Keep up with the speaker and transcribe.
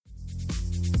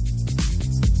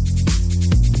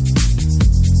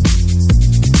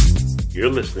You're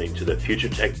listening to the Future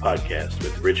Tech Podcast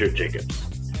with Richard Jacobs.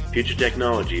 Future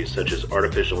technologies such as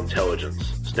artificial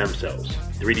intelligence, stem cells,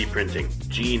 3D printing,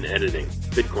 gene editing,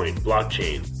 Bitcoin,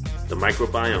 blockchain, the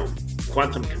microbiome,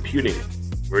 quantum computing,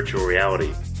 virtual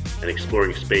reality, and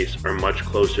exploring space are much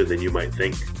closer than you might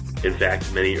think. In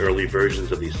fact, many early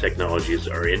versions of these technologies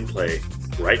are in play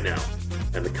right now,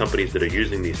 and the companies that are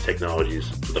using these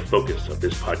technologies are the focus of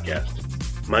this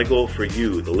podcast. My goal for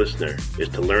you, the listener, is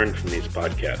to learn from these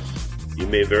podcasts. You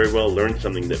may very well learn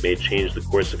something that may change the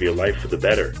course of your life for the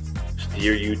better,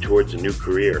 steer you towards a new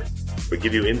career, or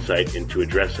give you insight into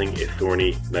addressing a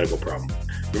thorny medical problem.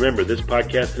 Remember, this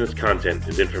podcast and its content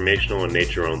is informational in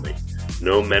nature only.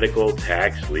 No medical,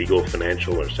 tax, legal,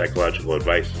 financial, or psychological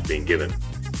advice is being given.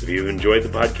 If you've enjoyed the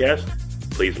podcast,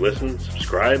 please listen,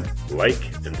 subscribe,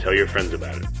 like, and tell your friends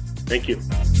about it. Thank you.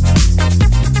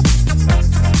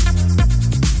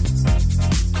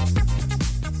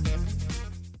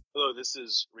 Hello, this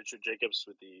is Richard Jacobs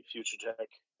with the Future Tech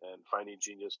and Finding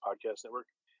Genius Podcast Network.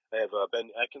 I have Ben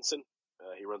Atkinson.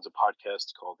 He runs a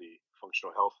podcast called the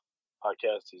Functional Health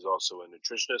Podcast. He's also a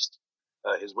nutritionist.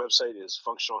 His website is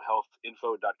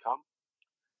functionalhealthinfo.com.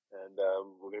 And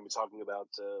we're going to be talking about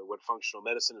what functional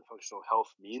medicine and functional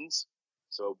health means.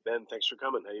 So, Ben, thanks for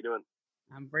coming. How you doing?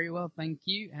 I'm very well, thank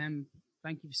you.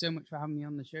 Thank you so much for having me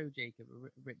on the show, Jacob.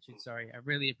 Richard, sorry. I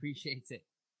really appreciate it.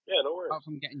 Yeah, no worries. Apart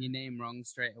from getting your name wrong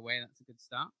straight away, that's a good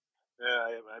start.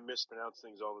 Yeah, I mispronounce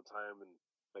things all the time, and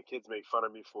my kids make fun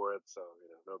of me for it, so,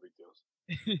 no big deals.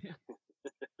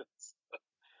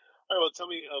 All right, well, tell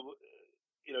me,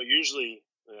 usually,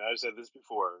 I've said this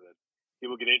before, that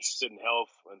people get interested in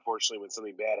health, unfortunately, when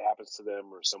something bad happens to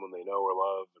them or someone they know or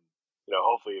love. And,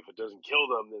 hopefully, if it doesn't kill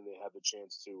them, then they have the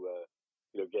chance to,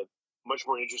 get much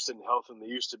more interested in health than they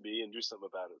used to be and do something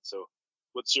about it. So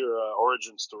what's your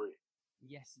origin story?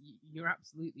 Yes, you're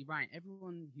absolutely right.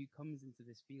 Everyone who comes into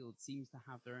this field seems to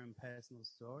have their own personal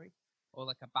story or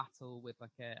like a battle with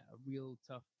like a real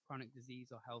tough chronic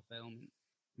disease or health ailment.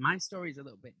 My story is a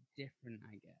little bit different,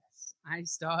 I guess. I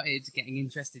started getting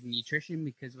interested in nutrition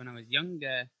because when I was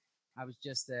younger, I was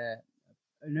just an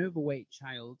overweight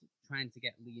child trying to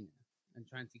get leaner and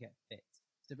trying to get fit.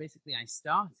 So basically I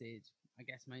started, I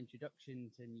guess my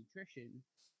introduction to nutrition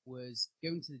was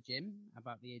going to the gym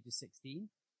about the age of 16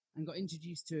 and got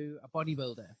introduced to a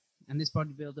bodybuilder. And this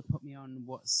bodybuilder put me on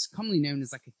what's commonly known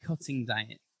as like a cutting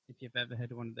diet, if you've ever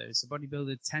heard of one of those. So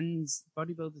bodybuilders tend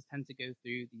to go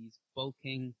through these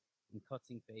bulking and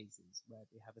cutting phases where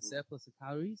they have a surplus of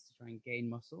calories to try and gain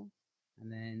muscle,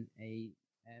 and then a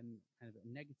kind of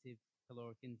a negative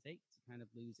caloric intake to kind of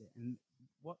lose it. And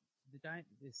what the diet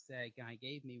this guy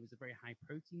gave me was a very high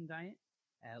protein diet,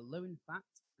 low in fat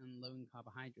and low in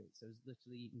carbohydrates. So I was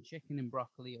literally eating chicken and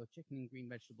broccoli or chicken and green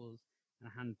vegetables and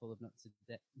a handful of nuts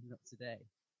a day.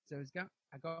 So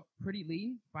I got pretty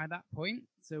lean by that point.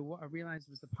 So what I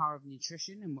realized was the power of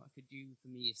nutrition and what it could do for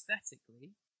me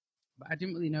aesthetically, but I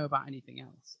didn't really know about anything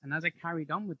else. And as I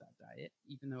carried on with that diet,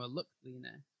 even though I looked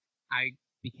leaner, I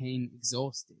became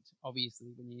exhausted.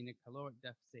 Obviously, when you're in a caloric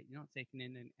deficit, you're not taking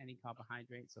in any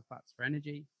carbohydrates or fats for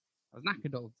energy. I was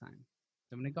knackered all the time.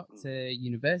 So when I got to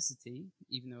university,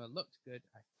 even though I looked good,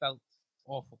 I felt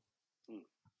awful.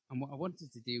 And what I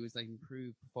wanted to do was like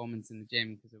improve performance in the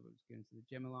gym because I was going to the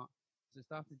gym a lot. So I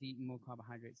started eating more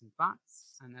carbohydrates and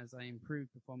fats. And as I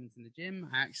improved performance in the gym,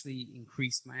 I actually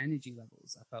increased my energy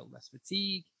levels. I felt less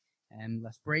fatigue and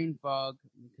less brain fog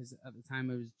because at the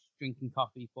time I was drinking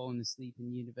coffee, falling asleep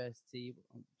in university,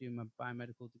 doing my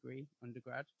biomedical degree,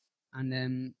 undergrad. And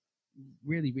then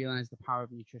really realized the power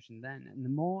of nutrition then. And the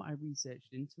more I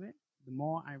researched into it, the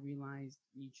more I realized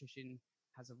nutrition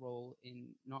has a role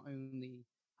in not only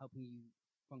helping you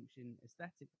function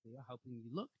aesthetically or helping you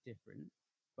look different,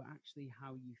 but actually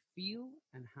how you feel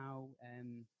and how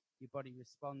your body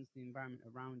responds to the environment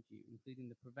around you, including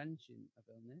the prevention of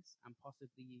illness and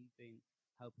possibly even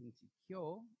helping to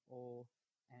cure or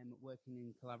working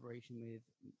in collaboration with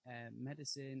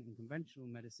medicine and conventional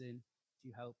medicine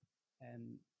to help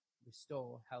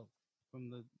restore health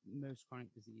from the most chronic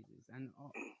diseases and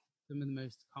some of the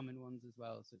most common ones as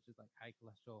well, such as like high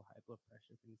cholesterol, high blood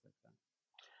pressure, things like that.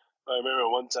 I remember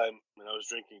one time when I was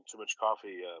drinking too much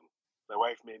coffee, my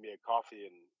wife made me a coffee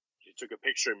and she took a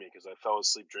picture of me because I fell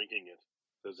asleep drinking it.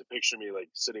 There's a picture of me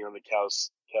like sitting on the couch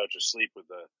asleep with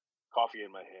the coffee in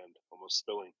my hand, almost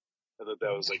spilling. I thought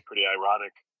that was like pretty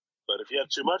ironic. But if you have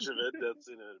too much of it, that's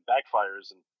it backfires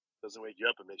and doesn't wake you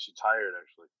up. It makes you tired,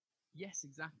 actually. Yes,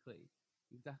 exactly.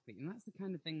 And that's the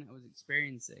kind of thing that I was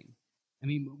experiencing. I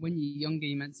mean, when you're younger,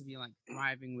 you're meant to be like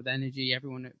thriving with energy.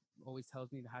 Everyone always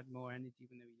tells me they had more energy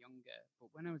when they were younger. But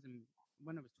when I was 20,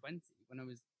 when I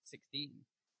was 16,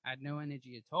 I had no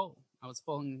energy at all. I was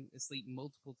falling asleep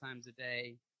multiple times a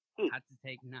day, had to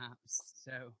take naps.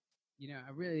 So,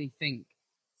 I really think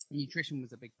nutrition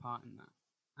was a big part in that,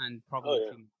 and Oh probably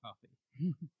yeah. too much coffee.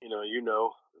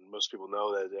 And most people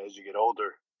know that as you get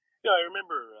older. I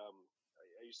remember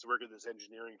I used to work at this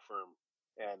engineering firm,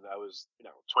 and I was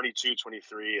 22,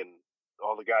 23, and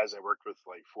all the guys I worked with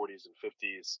like 40s and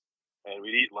 50s, and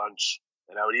we'd eat lunch,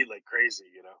 and I would eat like crazy.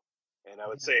 And I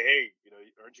would Yeah. say, hey,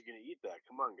 aren't you going to eat that?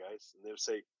 Come on, guys. And they would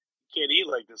say, you can't eat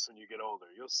like this when you get older.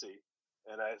 You'll see.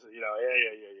 And I said, yeah.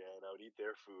 And I would eat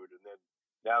their food. And then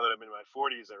now that I'm in my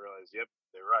 40s, I realize, yep,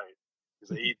 they're right.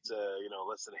 Because I eat,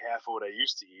 less than half of what I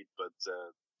used to eat, but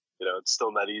it's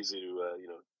still not easy to,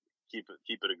 keep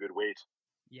it a good weight.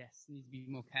 Yes, need to be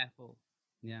more careful.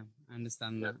 Yeah, I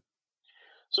understand Yeah. that.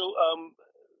 So,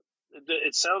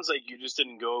 it sounds like you just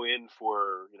didn't go in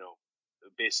for,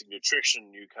 basic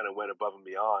nutrition. You kind of went above and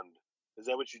beyond. Is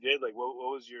that what you did? Like, what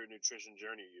was your nutrition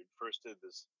journey? You first did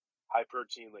this high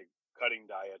protein, like cutting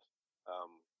diet,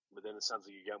 but then it sounds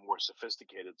like you got more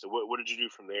sophisticated. So, what did you do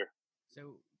from there?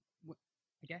 So,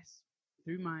 I guess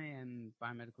through my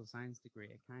biomedical science degree,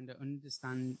 I kind of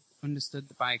understood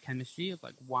the biochemistry of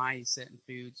like why certain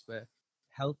foods were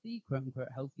healthy, quote unquote,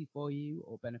 healthy for you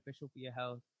or beneficial for your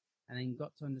health, and then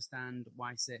got to understand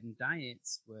why certain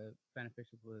diets were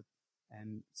beneficial for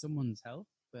someone's health,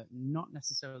 but not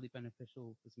necessarily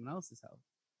beneficial for someone else's health.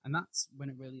 And that's when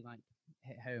it really like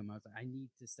hit home. I was like, I need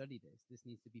to study this. This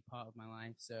needs to be part of my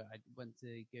life. So I went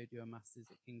to go do a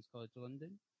master's at King's College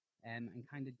London, and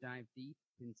kind of dive deep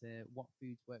into what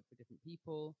foods work for different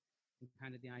people and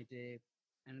kind of the idea.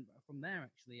 And from there,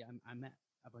 actually, I met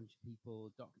a bunch of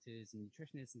people, doctors and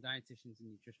nutritionists and dietitians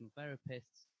and nutritional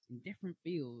therapists in different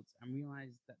fields, and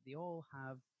realized that they all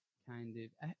have kind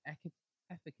of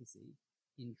efficacy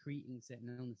in treating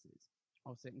certain illnesses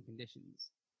or certain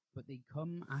conditions, but they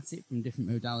come at it from different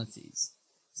modalities.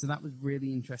 So that was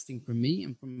really interesting for me,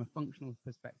 and from a functional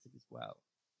perspective as well.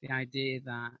 The idea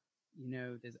that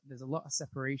there's a lot of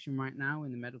separation right now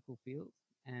in the medical field,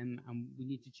 and we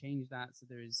need to change that so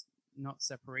there is not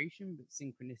separation but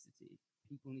synchronicity.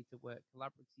 People need to work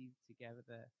collaboratively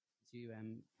together to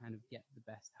kind of get the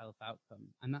best health outcome,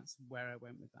 and that's where I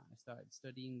went with that. I started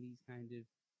studying these kind of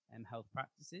health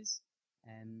practices,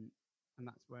 and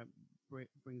that's where it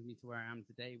brings me to where I am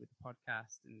today with the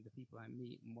podcast and the people I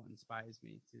meet and what inspires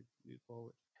me to move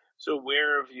forward. So,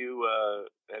 where have you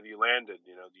landed?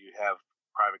 Do you have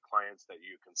private clients that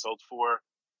you consult for,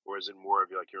 or is it more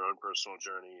of like your own personal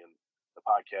journey, and the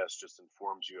podcast just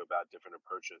informs you about different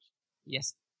approaches?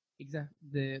 Yes, exactly.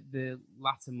 The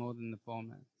latter more than the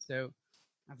former. So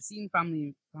I've seen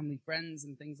family friends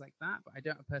and things like that, but I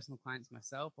don't have personal clients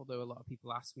myself, although a lot of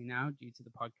people ask me now due to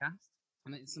the podcast,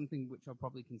 and it's something which I'll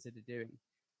probably consider doing.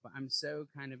 But I'm so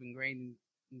kind of ingrained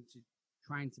into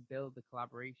trying to build the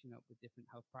collaboration up with different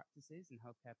health practices and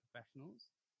healthcare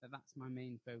professionals that's my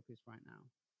main focus right now.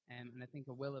 And I think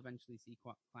I will eventually see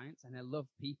clients, and I love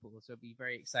people, so I'll be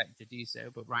very excited to do so.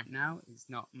 But right now, it's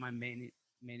not my main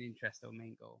interest or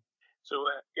main goal. So,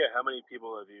 how many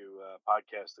people have you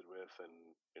podcasted with, and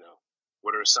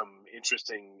what are some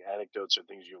interesting anecdotes or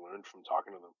things you learned from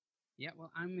talking to them? Yeah,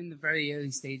 well, I'm in the very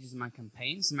early stages of my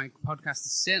campaign, so my podcast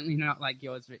is certainly not like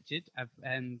yours, Richard.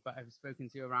 But I've spoken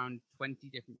to around 20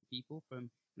 different people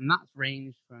and that's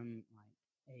ranged from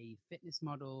like a fitness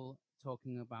model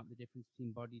talking about the difference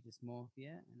between body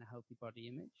dysmorphia and a healthy body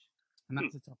image, and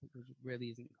that's a topic which really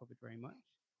isn't covered very much,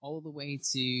 all the way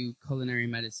to culinary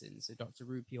medicine. So Dr.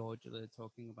 Rupi Aujla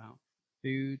talking about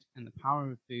food and the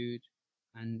power of food,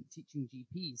 and teaching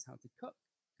GPs how to cook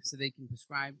so they can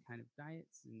prescribe kind of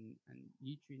diets and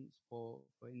nutrients for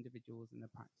individuals in their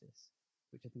practice,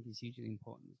 which I think is hugely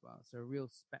important as well. So a real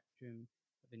spectrum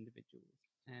of individuals.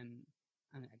 And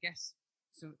I guess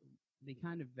so they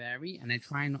kind of vary, and I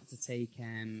try not to take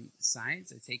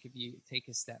sides. I take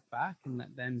a step back and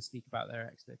let them speak about their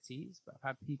expertise. But I've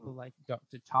had people like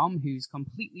Dr. Tom, who's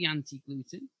completely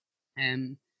anti-gluten,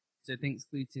 so thinks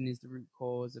gluten is the root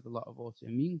cause of a lot of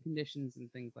autoimmune conditions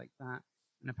and things like that.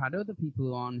 And I've had other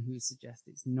people on who suggest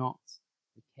it's not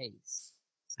the case.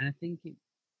 And I think it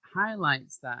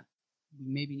highlights that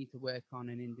we maybe need to work on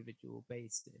an individual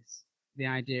basis, the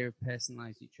idea of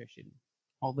personalized nutrition.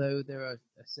 Although there are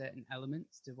certain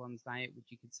elements to one's diet which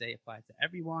you could say apply to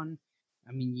everyone.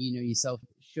 I mean, you know yourself,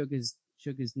 sugar's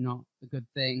not a good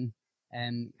thing.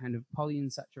 Kind of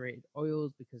polyunsaturated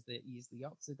oils, because they're easily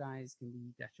oxidized, can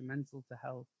be detrimental to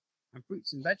health. And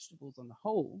fruits and vegetables on the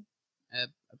whole are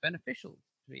beneficial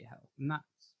to your health. And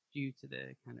that's due to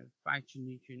the kind of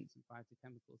phytonutrients and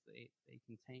phytochemicals that they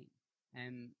contain.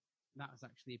 that was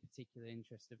actually a particular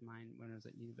interest of mine when I was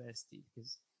at university,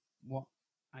 because what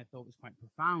I thought was quite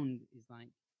profound is like,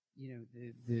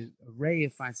 the array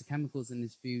of phytochemicals in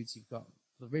these foods. You've got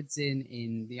fluoridin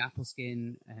in the apple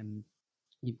skin,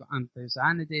 you've got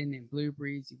anthocyanidin in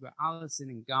blueberries, you've got allicin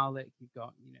in garlic, you've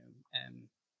got,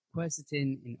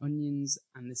 quercetin in onions,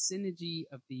 and the synergy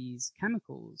of these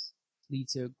chemicals lead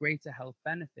to a greater health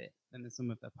benefit than the sum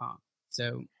of their parts.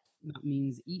 So that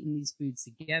means eating these foods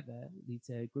together lead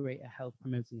to a greater health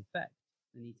promoting effect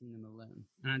than eating them alone.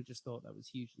 And I just thought that was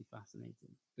hugely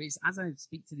fascinating. But it's as I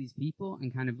speak to these people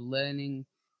and kind of learning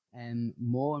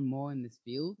more and more in this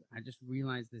field, I just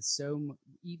realized there's so much,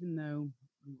 even though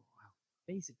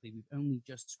basically we've only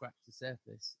just scratched the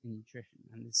surface in nutrition,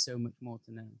 and there's so much more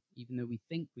to know, even though we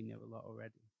think we know a lot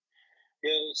already.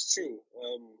 Yeah, it's true.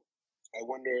 I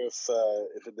wonder if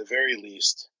at the very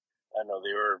least, I know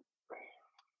there were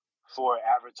 4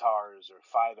 avatars or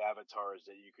 5 avatars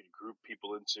that you could group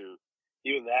people into.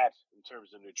 Even that, in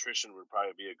terms of nutrition, would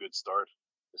probably be a good start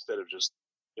instead of just,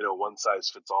 one size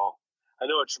fits all. I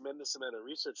know a tremendous amount of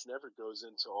research never goes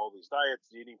into all these diets,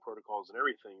 eating protocols, and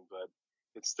everything, but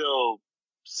it still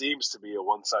seems to be a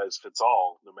one size fits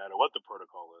all, no matter what the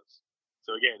protocol is.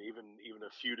 So again, even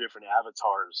a few different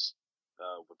avatars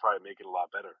would probably make it a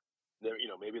lot better.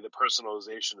 Maybe the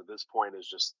personalization at this point is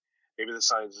just, maybe the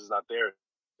science is not there,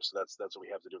 so that's what we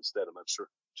have to do instead. I'm not sure.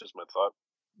 Just my thought.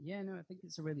 Yeah, no, I think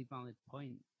it's a really valid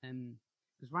point.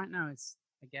 Because right now it's,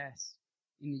 I guess,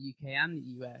 in the UK and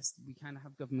the US, we kind of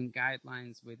have government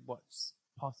guidelines with what's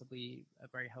possibly a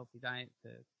very healthy diet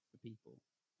for people.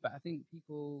 But I think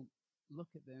people look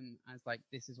at them as like,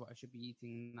 this is what I should be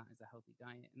eating, and that is a healthy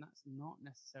diet. And that's not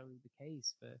necessarily the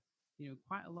case for,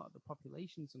 quite a lot of the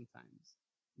population sometimes.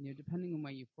 Depending on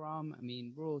where you're from, I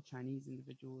mean, rural Chinese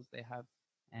individuals, they have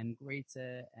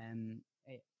greater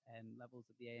levels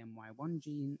of the AMY1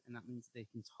 gene, and that means they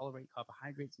can tolerate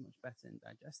carbohydrates much better and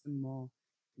digest them more.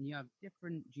 And you have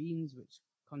different genes which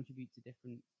contribute to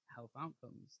different health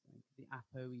outcomes. Like the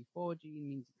ApoE4 gene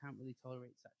means you can't really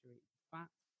tolerate saturated fat,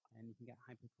 and you can get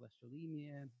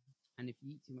hypercholesterolemia. And if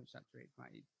you eat too much saturated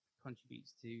fat, it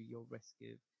contributes to your risk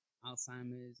of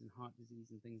Alzheimer's and heart disease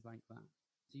and things like that.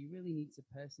 So you really need to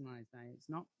personalize diets,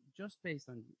 not just based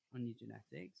on your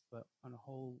genetics, but on a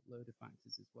whole load of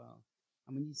factors as well.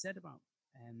 And when you said about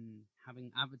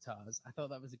having avatars, I thought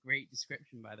that was a great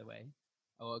description, by the way,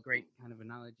 or a great kind of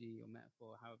analogy or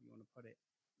metaphor, however you want to put it.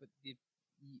 But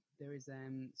there is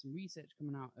some research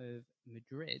coming out of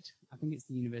Madrid. I think it's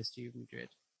the University of Madrid.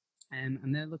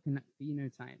 And they're looking at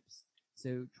phenotypes.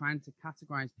 So trying to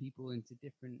categorize people into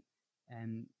different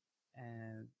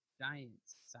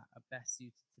diets that are best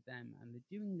suited to them. And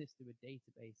they're doing this through a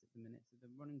database at the minute. So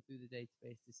they're running through the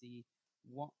database to see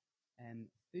what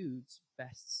foods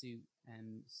best suit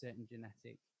certain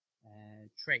genetic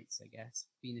traits, I guess,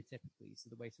 phenotypically, so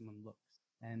the way someone looks.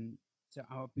 So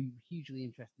I would be hugely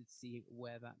interested to see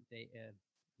where that data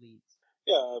leads.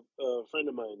 Yeah, a friend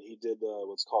of mine, he did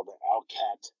what's called the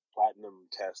ALCAT Platinum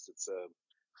test. It's a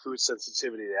food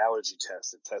sensitivity and allergy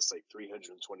test. It tests like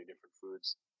 320 different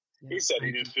foods. Yeah, he said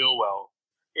he didn't feel well.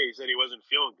 Yeah, he said he wasn't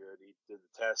feeling good. He did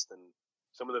the test, and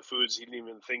some of the foods he didn't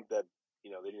even think that,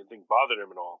 they didn't think bothered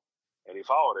him at all. And he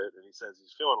followed it, and he says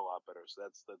he's feeling a lot better. So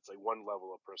that's like one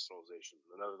level of personalization.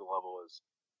 Another level is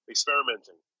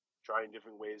experimenting, trying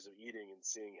different ways of eating and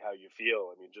seeing how you feel.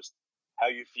 I mean, just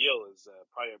how you feel is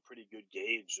probably a pretty good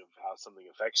gauge of how something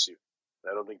affects you. And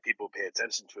I don't think people pay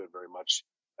attention to it very much.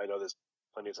 I know there's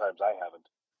plenty of times I haven't.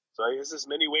 So I guess there's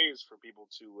many ways for people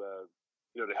to,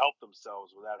 to help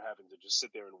themselves without having to just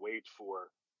sit there and wait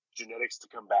for genetics to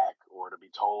come back or to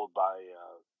be told by,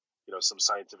 some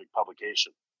scientific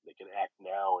publication. They can act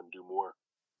now and do more.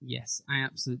 Yes, I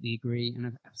absolutely agree. And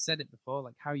I've said it before,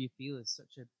 like how you feel is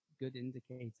such a good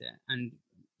indicator. And,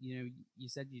 you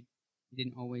said you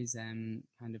didn't always kind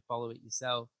of follow it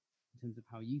yourself in terms of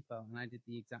how you felt. And I did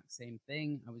the exact same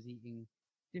thing. I was eating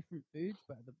different foods,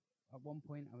 but at one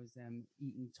point I was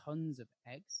eating tons of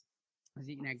eggs. I was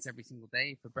eating eggs every single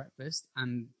day for breakfast,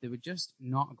 and they were just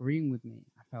not agreeing with me.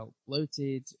 I felt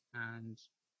bloated and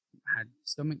had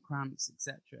stomach cramps,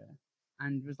 etc.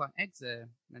 And was like, eggs are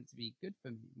meant to be good for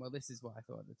me. Well, this is what I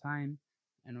thought at the time.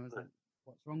 And I was like,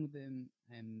 what's wrong with them?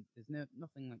 There's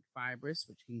nothing like fibrous,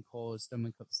 which can cause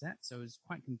stomach upset. So I was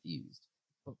quite confused.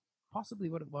 But possibly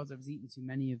what it was, I was eating too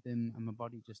many of them, and my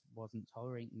body just wasn't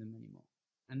tolerating them anymore.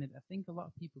 And I think a lot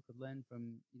of people could learn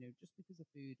from, just because a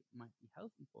food might be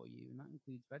healthy for you, and that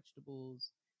includes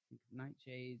vegetables,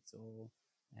 nightshades, or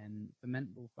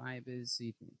fermentable fibers, so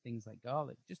you think things like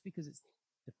garlic. Just because it's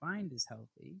defined as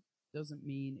healthy doesn't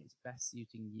mean it's best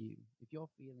suiting you. If you're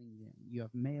feeling, you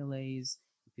have malaise,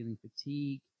 you feeling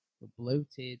fatigue, you're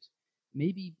bloated,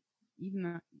 maybe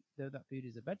even though that food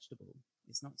is a vegetable,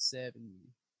 it's not serving you,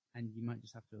 and you might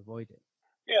just have to avoid it.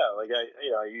 Yeah, like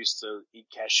I used to eat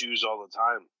cashews all the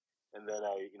time, and then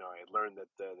I learned that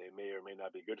they may or may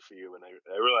not be good for you, and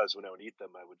I realized when I would eat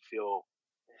them, I would feel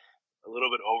a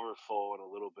little bit overfull and a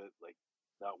little bit like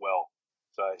not well.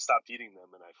 So I stopped eating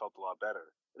them, and I felt a lot better.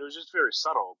 And it was just very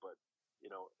subtle, but it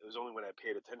was only when I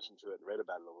paid attention to it and read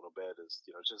about it a little bit, as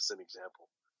just an example,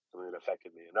 something that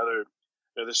affected me. Another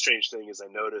strange thing is I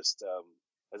noticed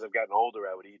as I've gotten older,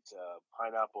 I would eat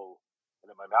pineapple, and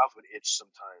then my mouth would itch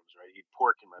sometimes. Right, eat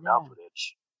pork, and my mouth would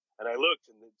itch. And I looked,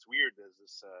 and it's weird. There's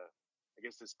this, I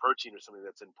guess, this protein or something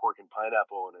that's in pork and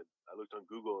pineapple, and I looked on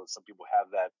Google, and some people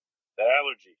have that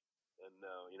allergy. And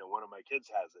one of my kids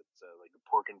has it, like a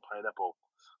pork and pineapple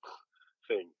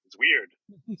thing. It's weird.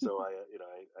 So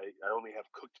I only have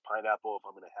cooked pineapple if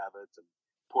I'm going to have it, and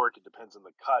pork, it depends on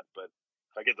the cut. But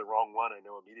if I get the wrong one, I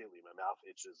know immediately my mouth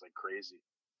itches like crazy.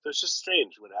 So it's just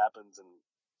strange what happens, and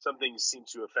some things seem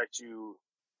to affect you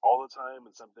all the time,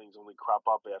 and some things only crop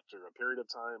up after a period of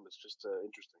time. It's just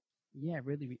interesting. Yeah,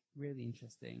 really, really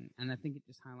interesting. And I think it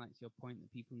just highlights your point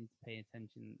that people need to pay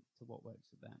attention to what works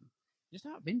for them. Just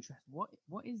out of interest, what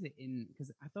is it in?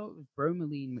 Because I thought it was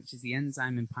bromelain, which is the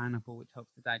enzyme in pineapple which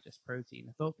helps to digest protein.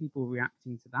 I thought people were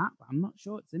reacting to that, but I'm not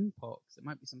sure it's in pork. So it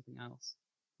might be something else.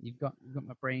 You've got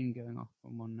my brain going off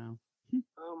on one now.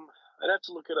 I'd have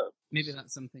to look it up. Maybe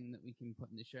that's something that we can put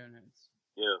in the show notes.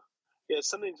 Yeah, it's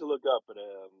something to look up. But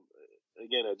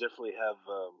again, I definitely have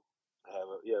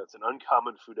it's an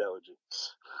uncommon food allergy.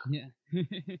 Yeah.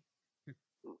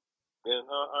 Yeah,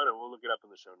 I don't know. We'll look it up in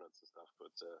the show notes and stuff.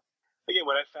 But again,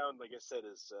 what I found, like I said,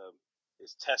 is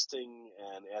testing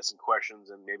and asking questions,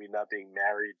 and maybe not being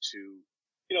married to,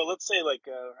 let's say like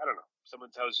I don't know, someone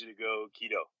tells you to go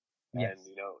keto, Yes.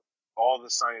 and all the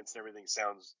science and everything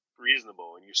sounds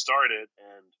reasonable, and you start it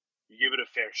and you give it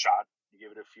a fair shot, you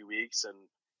give it a few weeks, and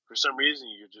for some reason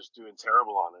you're just doing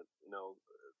terrible on it.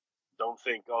 Don't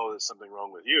think, oh, there's something wrong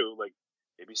with you. Like,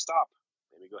 maybe stop,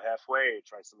 maybe go halfway,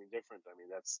 try something different. I mean,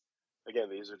 that's.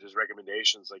 Again, these are just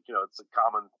recommendations. Like, it's a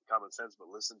common sense, but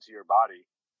listen to your body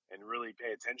and really pay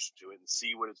attention to it and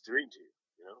see what it's doing to you.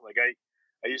 Like I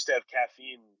used to have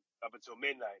caffeine up until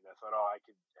midnight, and I thought, oh, I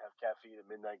could have caffeine at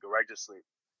midnight, go right to sleep.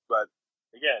 But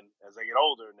again, as I get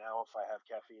older now, if I have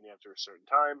caffeine after a certain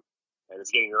time, and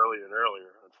it's getting earlier and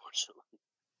earlier, unfortunately,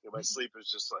 my sleep is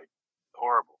just like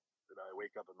horrible. I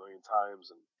wake up a million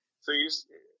times, and so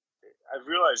I've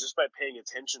realized just by paying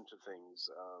attention to things,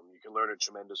 you can learn a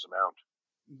tremendous amount.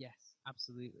 Yes,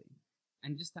 absolutely.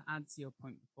 And just to add to your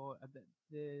point before,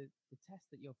 the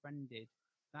test that your friend did,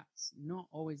 that's not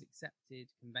always accepted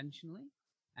conventionally.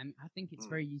 I think it's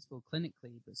very useful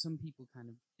clinically, but some people kind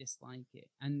of dislike it.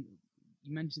 And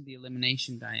you mentioned the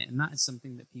elimination diet, and that is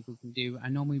something that people can do. I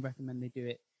normally recommend they do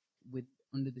it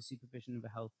under the supervision of a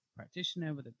health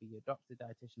practitioner, whether it be a doctor,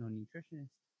 dietitian, or nutritionist.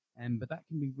 But that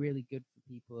can be really good for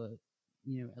people,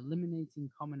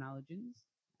 eliminating common allergens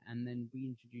and then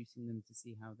reintroducing them to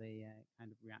see how they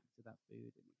kind of react to that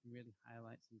food. And it can really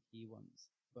highlight some key ones.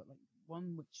 But like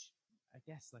one which I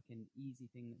guess like an easy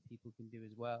thing that people can do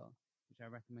as well, which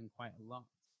I recommend quite a lot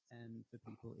for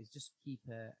people, is just keep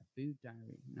a food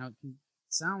diary. Now it can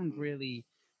sound really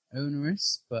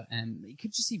onerous, but it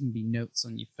could just even be notes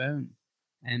on your phone.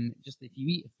 And just if you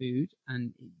eat a food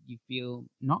and you feel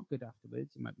not good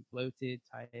afterwards, you might be bloated,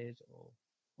 tired,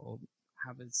 or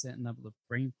have a certain level of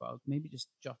brain fog, maybe just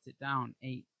jot it down.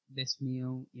 Ate this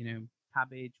meal,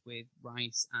 cabbage with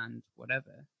rice and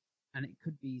whatever. And it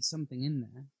could be something in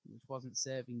there which wasn't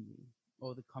serving you,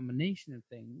 or the combination of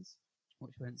things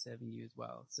which weren't serving you as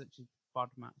well, such as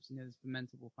FODMAPs. There's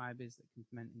fermentable fibers that can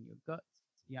ferment in your gut.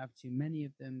 If you have too many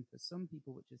of them, for some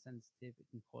people which are sensitive, it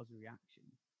can cause a reaction.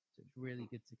 So it's really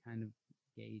good to kind of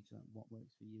gauge what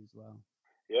works for you as well.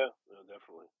 Yeah, no,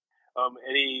 definitely.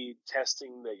 Any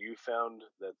testing that you found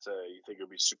that you think would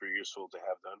be super useful to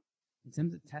have done? In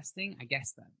terms of testing, I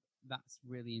guess that's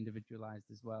really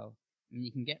individualized as well. I mean,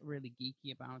 you can get really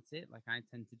geeky about it, like I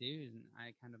tend to do, and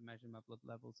I kind of measure my blood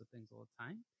levels of things all the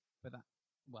time. But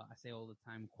I say all the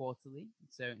time, quarterly.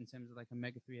 So in terms of like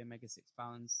omega-3, omega-6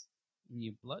 balance in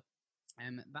your blood,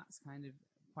 that's kind of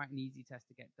quite an easy test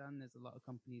to get done. There's a lot of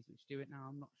companies which do it now.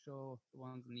 I'm not sure the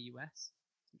ones in the US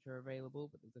which are available,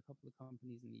 but there's a couple of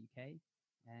companies in the UK.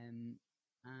 And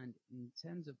in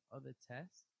terms of other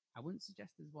tests, I wouldn't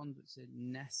suggest there's ones which are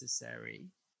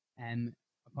necessary.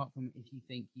 Apart from if you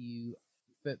think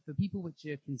but for people which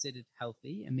are considered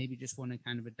healthy and maybe just want to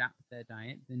kind of adapt their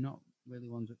diet, they're not really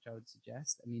ones which I would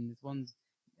suggest. I mean, there's ones,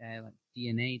 like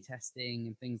DNA testing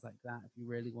and things like that if you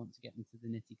really want to get into the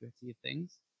nitty-gritty of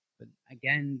things. But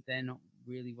again, they're not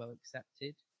really well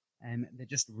accepted. They're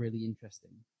just really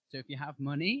interesting. So if you have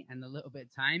money and a little bit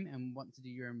of time and want to do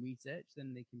your own research,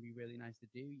 then they can be really nice to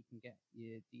do. You can get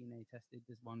your DNA tested.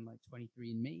 There's one like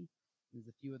 23andMe. There's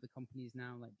a few other companies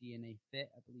now like DNA Fit.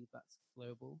 I believe that's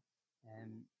global.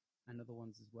 And other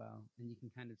ones as well. And you can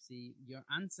kind of see your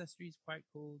ancestry is quite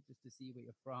cool just to see where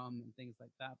you're from and things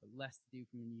like that, but less to do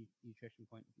from a nutrition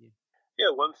point of view.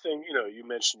 Yeah, one thing, you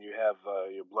mentioned you have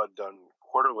your blood done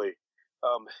quarterly.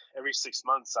 Every 6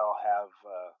 months I'll have,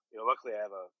 luckily I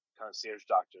have a concierge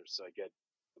doctor, so I get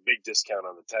a big discount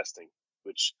on the testing,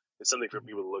 which is something for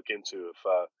people to look into.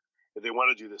 If they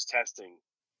want to do this testing,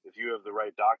 if you have the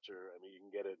right doctor, I mean, you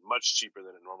can get it much cheaper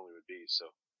than it normally would be. So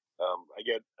I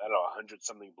get, 100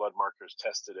 something blood markers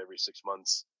tested every 6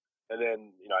 months. And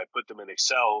then, I put them in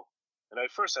Excel. And at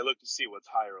first I look to see what's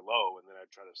high or low. And then I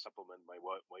try to supplement my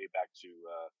way back to,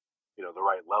 the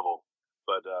right level.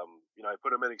 But, I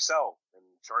put them in Excel and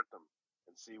chart them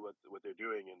and see what they're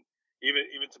doing. And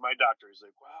even to my doctor, he's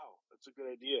like, wow, that's a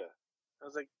good idea. I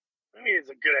was like, I mean,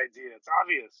 it's a good idea. It's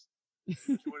obvious.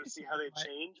 Don't you want to see how they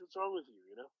change? What's wrong with you,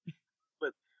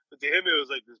 But to him, it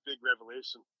was like this big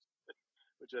revelation,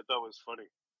 which I thought was funny.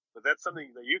 But that's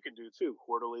something that you can do too,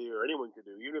 quarterly, or anyone can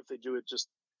do, even if they do it just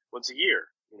once a year.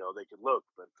 They could look,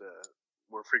 but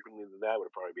more frequently than that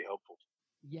would probably be helpful.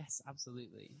 Yes,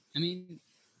 absolutely. I mean,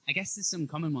 I guess there's some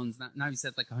common ones. Now you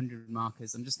said like 100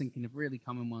 markers. I'm just thinking of really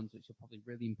common ones, which are probably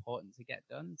really important to get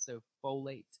done. So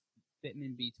folate,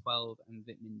 vitamin B12, and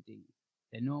vitamin D.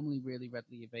 They're normally really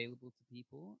readily available to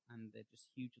people, and they're just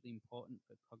hugely important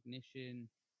for cognition,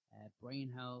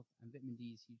 brain health, and vitamin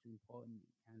D is hugely important.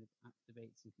 It kind of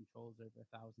activates and controls over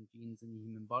 1,000 genes in the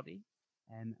human body,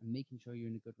 and making sure you're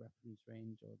in a good reference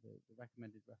range, or the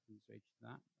recommended reference range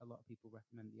for that. A lot of people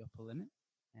recommend the upper limit,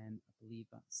 and I believe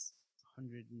that's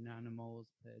 100 nanomoles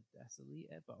per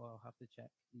deciliter, but I'll have to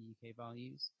check the UK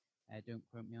values. Don't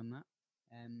quote me on that.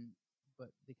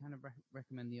 But they kind of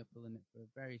recommend the upper limit for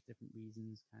various different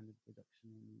reasons, kind of reduction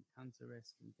in cancer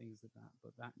risk and things like that.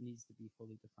 But that needs to be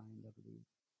fully defined, I believe.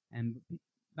 And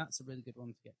that's a really good one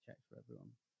to get checked for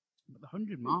everyone. But the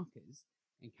 100 markers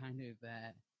and kind of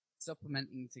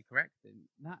supplementing to correct them,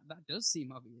 that does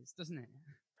seem obvious, doesn't it?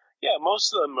 Yeah,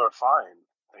 most of them are fine,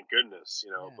 thank goodness,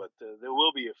 yeah. But there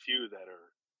will be a few that are,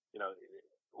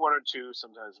 one or two,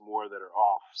 sometimes more, that are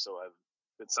off. So I've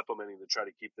been supplementing to try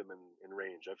to keep them in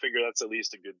range. I figure that's at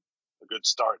least a good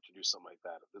start to do something like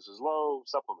that. If this is low,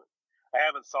 supplement. I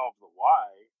haven't solved the why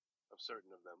of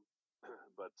certain of them,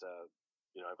 but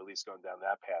I've at least gone down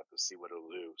that path to see what it'll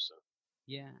do. So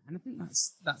yeah, and I think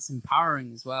that's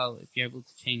empowering as well if you're able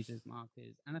to change those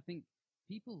markers. And I think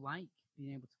people like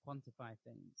being able to quantify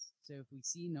things. So if we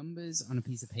see numbers on a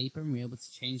piece of paper and we're able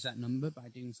to change that number by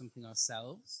doing something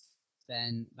ourselves,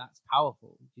 then that's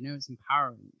powerful. It's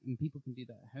empowering. And people can do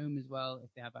that at home as well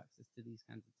if they have access to these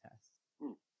kinds of tests.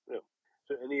 Yeah.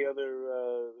 So any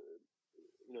other,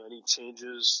 any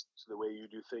changes to the way you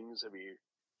do things? Have you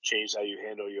changed how you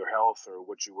handle your health or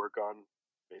what you work on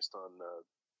based on,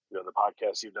 the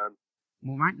podcasts you've done?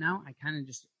 Well, right now, I kind of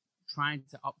just trying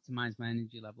to optimize my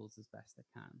energy levels as best I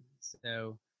can.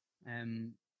 So,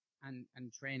 and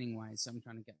training wise, so I'm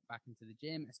trying to get back into the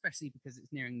gym, especially because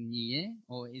it's nearing the new year,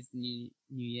 or it is the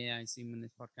new year, I assume, when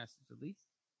this podcast is released.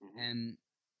 Mm-hmm.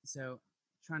 So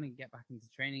trying to get back into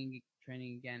training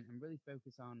again, and really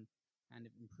focus on kind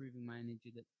of improving my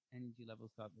energy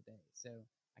levels throughout the day. So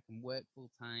I can work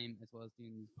full time as well as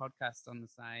doing these podcasts on the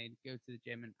side, go to the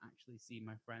gym and actually see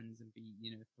my friends and be,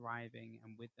 thriving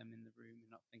and with them in the room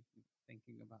and not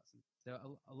thinking about something.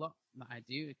 So a lot that I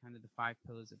do are kind of the 5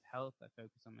 pillars of health. I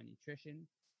focus on my nutrition,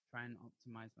 try and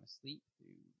optimize my sleep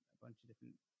through a bunch of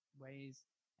different ways,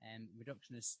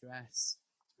 reduction of stress.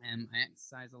 I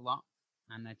exercise a lot,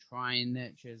 and I try and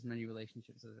nurture as many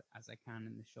relationships as I can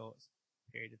in the short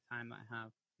period of time that I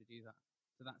have to do that.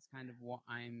 So that's kind of what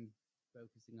I'm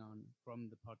focusing on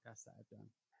from the podcast that I've done.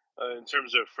 In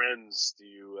terms of friends, do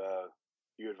you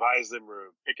advise them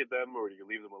or pick at them, or do you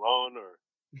leave them alone, or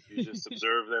do you just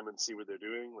observe them and see what they're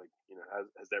doing? Like,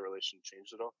 has that relation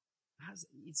changed at all?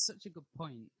 It's such a good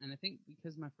point. And I think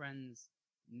because my friends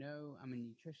know I'm a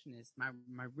nutritionist,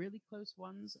 my really close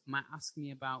ones might ask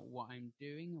me about what I'm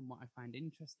doing and what I find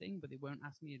interesting, but they won't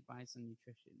ask me advice on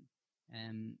nutrition.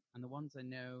 And the ones I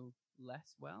know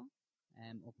less well,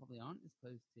 or probably aren't as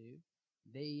close to,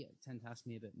 they tend to ask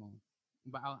me a bit more.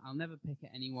 But I'll never pick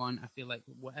at anyone. I feel like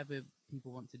whatever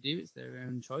people want to do, it's their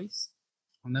own choice.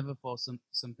 I'll never force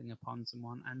something upon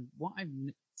someone. And what I've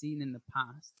seen in the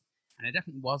past, and I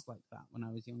definitely was like that when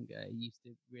I was younger, I used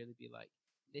to really be like,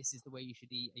 this is the way you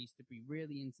should eat. I used to be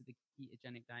really into the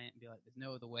ketogenic diet and be like, there's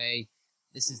no other way.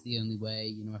 This is the only way.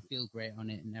 You know, I feel great on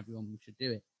it and everyone should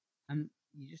do it. And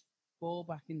you just fall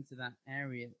back into that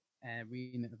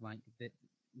remit of like, that,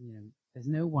 you know, there's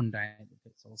no one diet that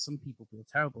fits all. Some people feel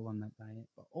terrible on that diet,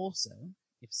 but also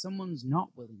if someone's not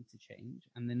willing to change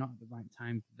and they're not at the right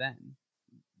time for them,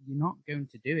 you're not going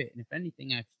to do it. And if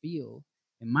anything, I feel,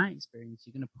 in my experience,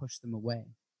 you're going to push them away.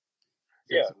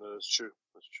 So yeah, no, that's true.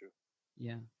 That's true.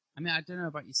 Yeah. I mean, I don't know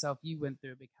about yourself. You went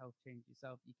through a big health change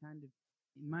yourself. You kind of,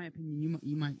 in my opinion,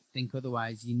 you might think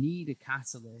otherwise. You need a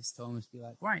catalyst to almost be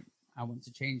like, right, I want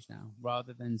to change now,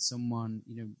 rather than someone,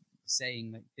 you know,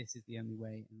 saying like this is the only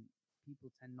way, and people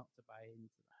tend not to buy into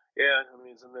that. Yeah, I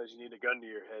mean, sometimes you need a gun to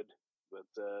your head, but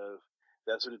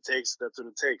that's what it takes. That's what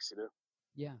it takes, you know.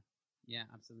 Yeah,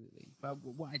 absolutely. But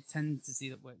what I tend to see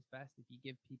that works best, if you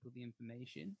give people the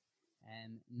information,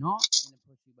 and not in a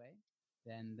pushy way,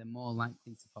 then they're more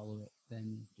likely to follow it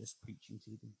than just preaching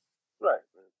to them. Right.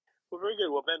 Well, very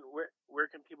good. Well, Ben, where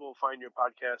can people find your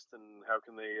podcast, and how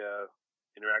can they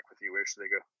interact with you? Where should they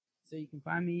go? So you can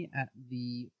find me at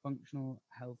the Functional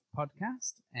Health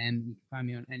Podcast, and you can find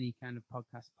me on any kind of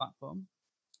podcast platform.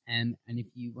 And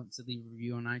if you want to leave a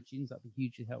review on iTunes, that'd be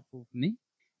hugely helpful for me.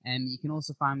 You can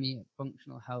also find me at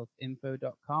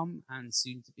functionalhealthinfo.com and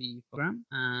soon to be Instagram.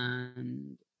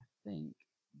 And I think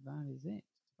that is it.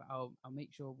 But I'll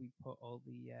make sure we put all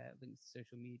the links to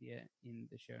social media in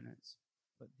the show notes.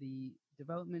 But the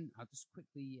development, I'll just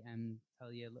quickly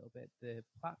tell you a little bit. The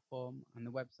platform and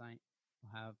the website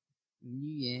will have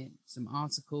New Year, some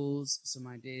articles, some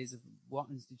ideas of what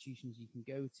institutions you can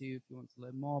go to if you want to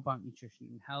learn more about nutrition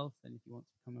and health, and if you want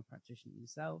to become a practitioner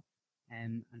yourself,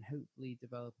 and hopefully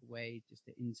develop a way just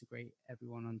to integrate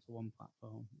everyone onto one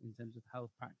platform in terms of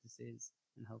health practices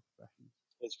and health professions.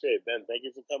 That's great, Ben. Thank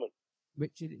you for coming.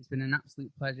 Richard, it's been an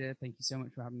absolute pleasure. Thank you so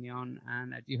much for having me on,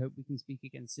 and I do hope we can speak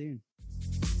again soon.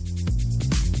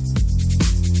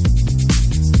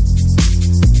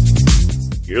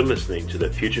 You're listening to the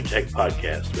Future Tech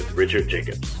Podcast with Richard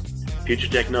Jacobs. Future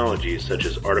technologies such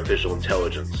as artificial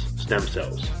intelligence, stem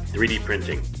cells, 3D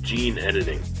printing, gene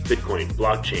editing, Bitcoin,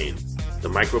 blockchain, the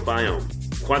microbiome,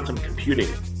 quantum computing,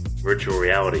 virtual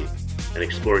reality, and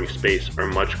exploring space are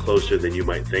much closer than you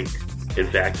might think. In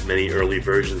fact, many early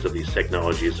versions of these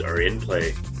technologies are in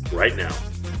play right now,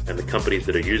 and the companies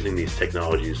that are using these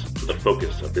technologies are the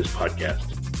focus of this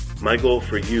podcast. My goal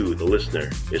for you, the listener,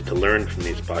 is to learn from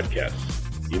these podcasts.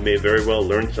 You may very well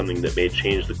learn something that may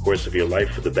change the course of your life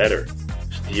for the better,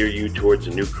 steer you towards a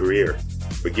new career,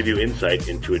 or give you insight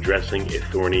into addressing a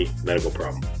thorny medical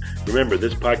problem. Remember,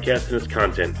 this podcast and its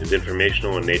content is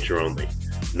informational in nature only.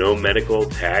 No medical,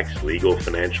 tax, legal,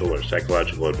 financial, or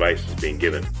psychological advice is being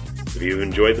given. If you've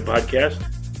enjoyed the podcast,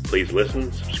 please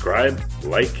listen, subscribe,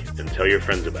 like, and tell your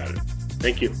friends about it.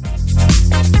 Thank you.